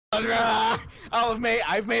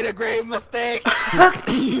I've made a grave mistake.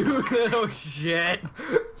 You little shit.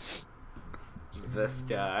 This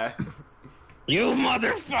guy. You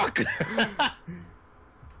motherfucker!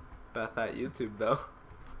 About that YouTube though.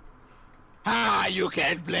 Ah, you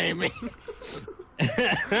can't blame me.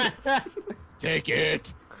 Take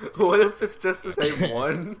it. What if it's just the same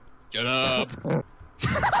one? Shut up.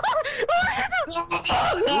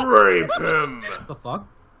 Rape him! What the fuck?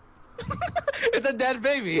 It's a dead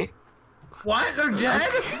baby. What? They're dead?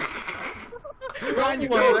 Run, you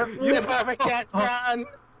the perfect cat, run.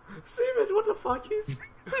 Steven, what the fuck is?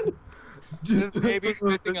 This baby's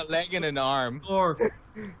missing a leg and an arm. Or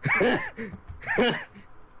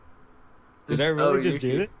Did I really just do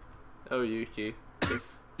Yuki. it? Oh, Yuki.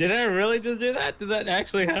 Did I really just do that? Did that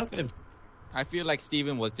actually happen? I feel like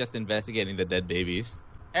Steven was just investigating the dead babies.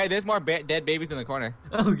 Hey, there's more dead babies in the corner.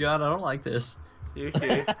 oh god, I don't like this.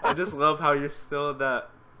 Yuki, I just love how you're still that.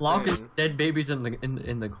 Lock is thing. dead babies in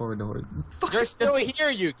the corridor. Fuck. You're still here,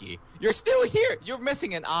 Yuki. You're still here. You're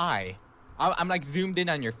missing an eye. I'm like zoomed in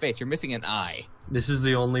on your face. You're missing an eye. This is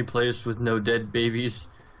the only place with no dead babies.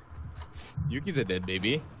 Yuki's a dead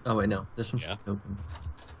baby. Oh wait, no, this one's Yeah. open.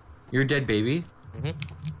 You're a dead baby. Mhm.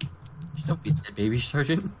 Please don't be a dead baby,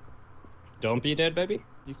 Sergeant. Don't be dead, baby.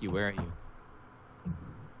 Yuki, where are you?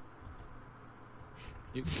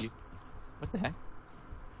 Yuki, what the heck?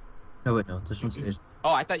 Oh wait, no, this one stays.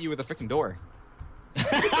 Oh, I thought you were the freaking door.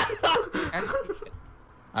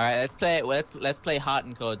 All right, let's play. Let's play hot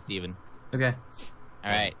and cold, Steven. Okay. All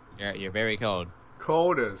right, you're very cold.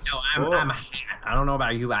 Cold as. No, fuck. I'm hot. I don't know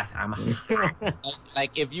about you, I'm hot.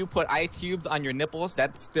 Like if you put ice cubes on your nipples,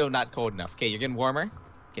 that's still not cold enough. Okay, you're getting warmer.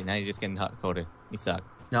 Okay, now you're just getting colder. You suck.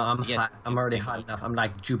 No, I'm Yeah. hot. I'm already hot enough. I'm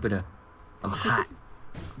like Jupiter. I'm hot.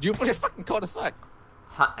 Jupiter's fucking cold as fuck.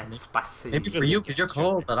 Hot and spicy. Maybe for you, because you're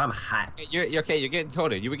cold, but I'm hot. You're okay. You're getting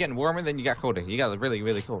colder. You were getting warmer, then you got colder. You got really,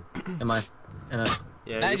 really cold. Am I? And I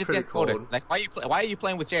Yeah, Now you're you just pretty get colder. cold. Like why are you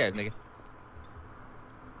playing with Jared, nigga?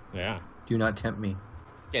 Yeah. do not tempt me.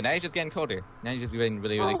 Okay, now you're just getting colder. Now you're just getting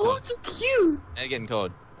really, really cold. so cute. Now you're getting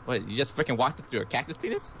cold. What? You just freaking walked through a cactus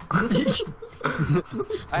penis?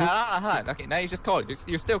 Okay, now you're just cold.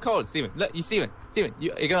 You're still cold, Steven. Look, Steven,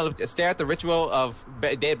 you're gonna stare at the ritual of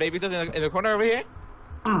dead babies in the corner over here?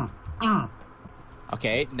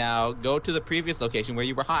 Okay, now go to the previous location where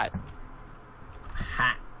you were hot.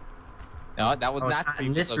 Hot. No, that was Oh, not the hot in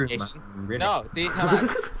previous this room. location. I'm really- No, see, come on.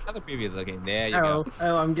 Not the previous location. There you Oh, go.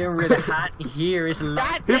 oh, I'm getting really hot in here. It's God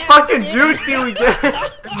He damn fucking it! juked you again!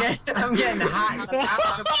 I'm getting hot.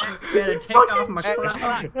 I better take off my clothes.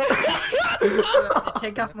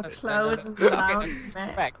 Take off my clothes and blouse.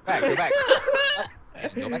 Back. Go back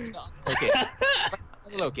to the okay.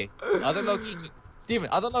 Other location. Other location. Steven,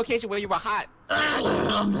 other location where you were hot.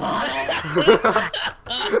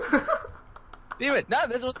 Steven, no,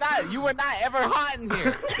 this was not. You were not ever hot in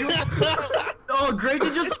here. You were Oh, great to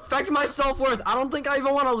just affect my self-worth. I don't think I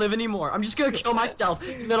even want to live anymore. I'm just gonna kill myself,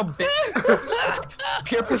 you little bitch.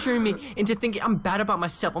 Peer pressuring me into thinking I'm bad about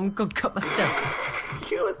myself. I'm gonna cut myself.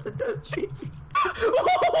 You was the dead baby. Oh,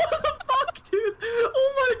 what the fuck, dude? Oh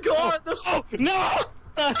my god. Oh no!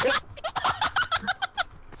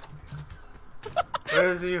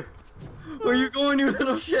 Where's you? Where you going, you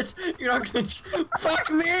little shit? You're not gonna fuck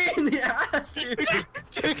me in the ass, dude.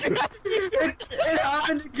 It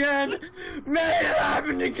happened again. Man, it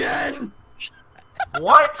happened again.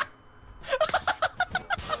 What?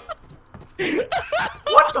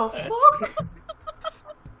 What the fuck?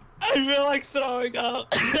 I feel like throwing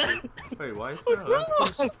up. Wait, why is there a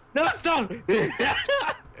lamp? No, stop!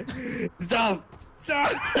 Stop!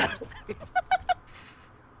 Stop!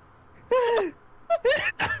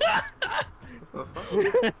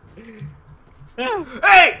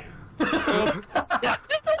 Hey!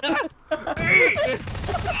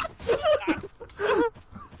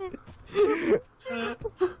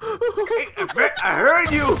 I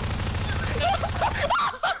heard you!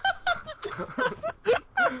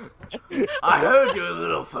 I heard your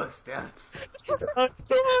little footsteps.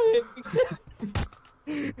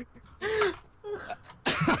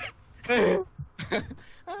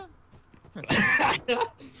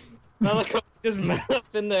 Just melt up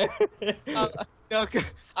in there. No,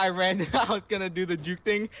 I ran. I was gonna do the juke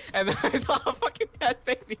thing, and then I saw a fucking dead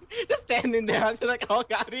baby just standing there. I was just like, "Oh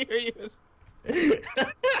God, here he is!"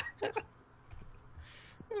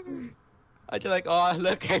 I just like, "Oh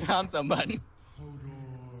look, I found someone."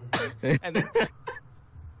 And then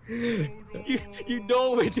you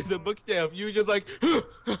dove into the bookshelf. You were just like,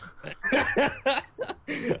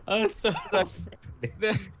 I was so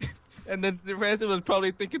afraid. and then the rest was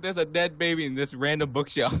probably thinking there's a dead baby in this random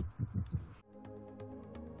bookshelf.